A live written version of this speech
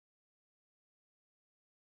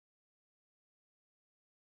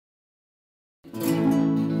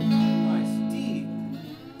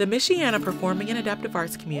The Michiana Performing and Adaptive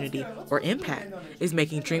Arts Community, or IMPACT, is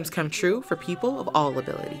making dreams come true for people of all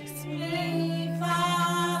abilities.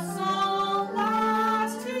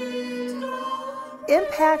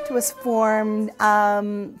 IMPACT was formed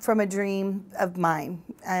from a dream of mine.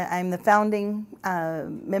 I'm the founding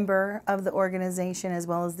member of the organization as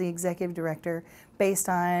well as the executive director based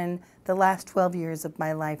on the last 12 years of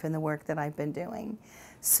my life and the work that I've been doing.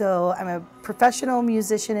 So I'm a professional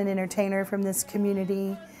musician and entertainer from this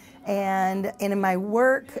community, and in my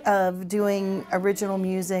work of doing original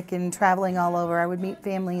music and traveling all over, I would meet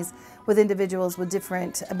families with individuals with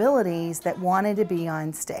different abilities that wanted to be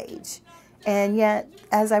on stage. And yet,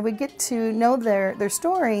 as I would get to know their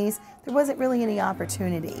stories, there wasn't really any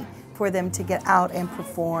opportunity for them to get out and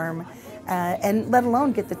perform, and let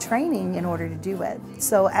alone get the training in order to do it.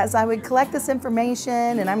 So as I would collect this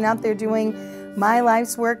information and I'm out there doing my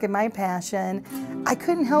life's work and my passion, I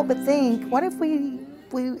couldn't help but think, what if we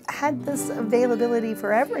had this availability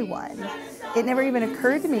for everyone? It never even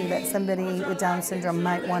occurred to me that somebody with Down syndrome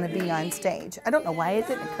might want to be on stage. I don't know why it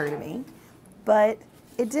didn't occur to me, but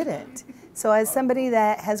it didn't. So as somebody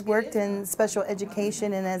that has worked in special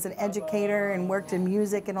education and as an educator and worked in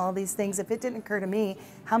music and all these things, if it didn't occur to me,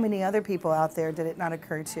 how many other people out there did it not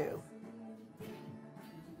occur to?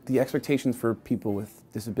 The expectations for people with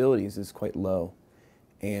disabilities is quite low,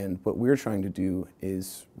 and what we're trying to do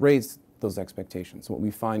is raise those expectations. What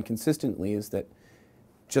we find consistently is that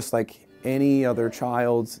just like any other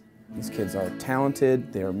child, these kids are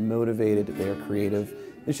talented, they're motivated, they're creative.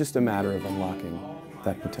 It's just a matter of unlocking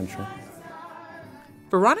that potential.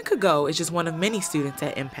 Veronica Go is just one of many students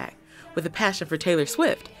at IMPACT with a passion for Taylor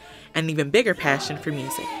Swift and an even bigger passion for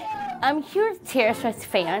music. I'm a huge Taylor Swift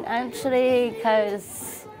fan, actually,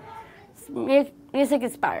 because music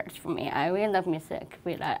inspires for me. I really love music.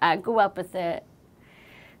 I grew up with it.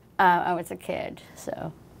 I was a kid,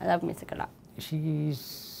 so I love music a lot.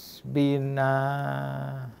 She's been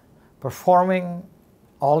performing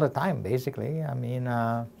all the time, basically. I mean,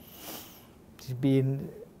 she's been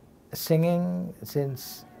singing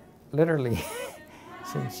since, literally,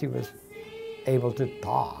 since she was able to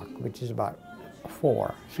talk, which is about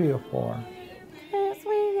 3 or 4. As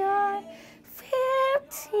we are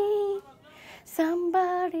 15,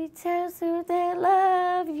 somebody tells you they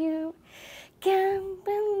love you. Can't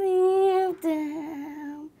believe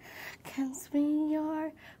them, 'cause we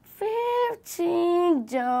are 15.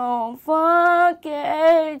 Don't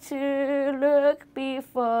forget to look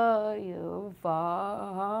before you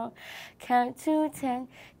fall. Count to 10,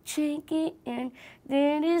 check it in.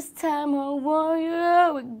 Then this time a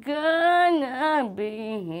warrior we're gonna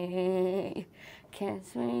be.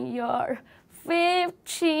 'Cause we are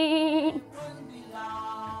 15.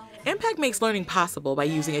 IMPACT makes learning possible by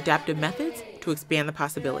using adaptive methods to expand the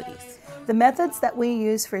possibilities. The methods that we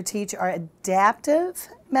use for Teach are adaptive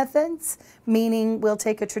methods, meaning we'll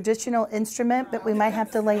take a traditional instrument, but we might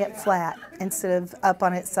have to lay it flat instead of up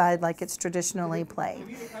on its side like it's traditionally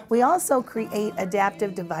played. We also create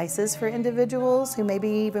adaptive devices for individuals who maybe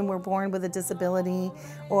even were born with a disability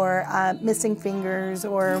or missing fingers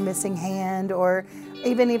or missing hand, or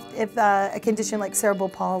even if a condition like cerebral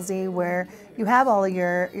palsy where you have all of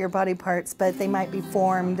your body parts, but they might be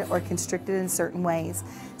formed or constricted in certain ways.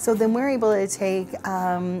 So then we're able to take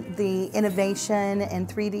the innovation and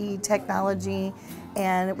 3D technology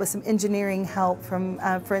and with some engineering help from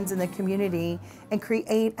friends in the community and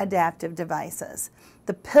create adaptive devices.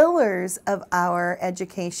 The pillars of our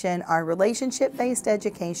education are relationship-based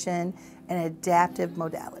education and adaptive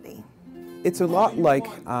modality. It's a lot like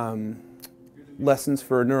lessons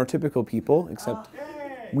for neurotypical people, except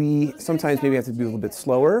we sometimes maybe have to be a little bit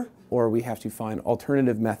slower, or we have to find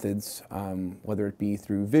alternative methods, whether it be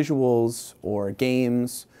through visuals or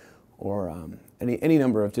games or any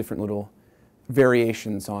number of different little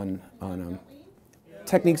variations on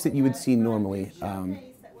techniques that you would see normally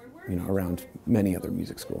around many other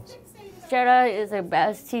music schools. Jetta is the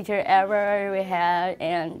best teacher ever we had,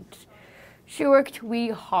 and she worked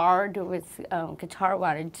really hard with Guitar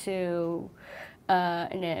 1 and 2,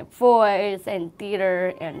 and then voice and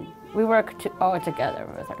theater, and we worked all together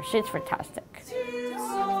with her. She's fantastic.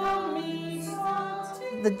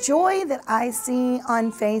 The joy that I see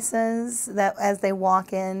on faces that as they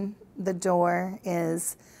walk in the door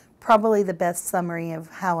is probably the best summary of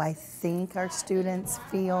how I think our students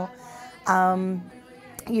feel.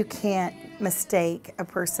 You can't mistake a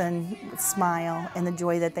person's smile and the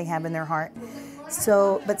joy that they have in their heart.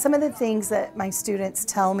 So, but some of the things that my students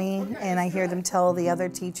tell me, and I hear them tell the other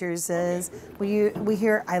teachers, is we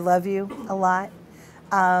hear "I love you" a lot.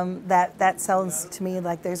 That sounds to me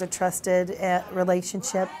like there's a trusted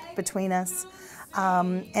relationship between us.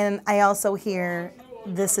 And I also hear,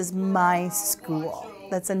 this is my school.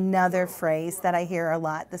 That's another phrase that I hear a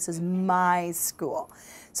lot. This is my school.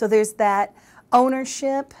 So there's that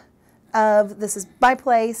ownership of, this is my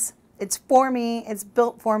place, it's for me, it's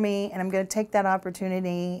built for me, and I'm going to take that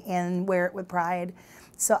opportunity and wear it with pride.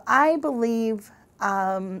 So I believe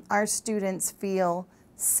our students feel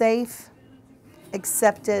safe,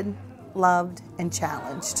 accepted, loved, and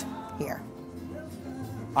challenged here.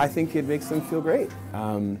 I think it makes them feel great.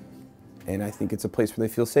 And I think it's a place where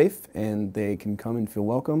they feel safe and they can come and feel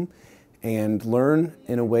welcome and learn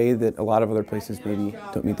in a way that a lot of other places maybe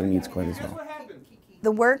don't meet their needs quite as well.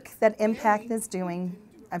 The work that Impact is doing,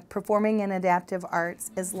 performing in adaptive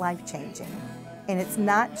arts, is life-changing. And it's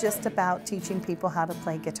not just about teaching people how to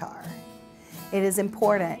play guitar. It is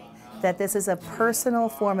important that this is a personal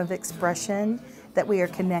form of expression that we are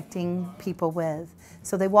connecting people with.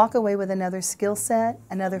 So they walk away with another skill set,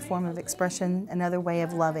 another form of expression, another way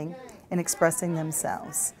of loving and expressing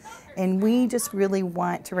themselves. And we just really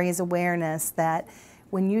want to raise awareness that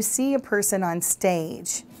when you see a person on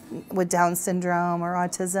stage with Down syndrome or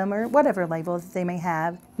autism or whatever label that they may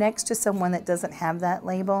have, next to someone that doesn't have that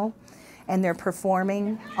label, and they're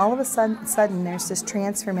performing, all of a sudden there's this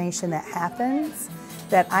transformation that happens,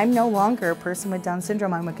 that I'm no longer a person with Down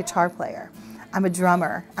syndrome, I'm a guitar player. I'm a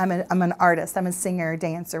drummer, I'm an artist, I'm a singer,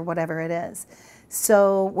 dancer, whatever it is.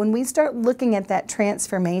 So when we start looking at that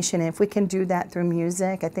transformation, if we can do that through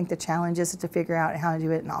music, I think the challenge is to figure out how to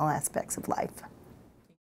do it in all aspects of life.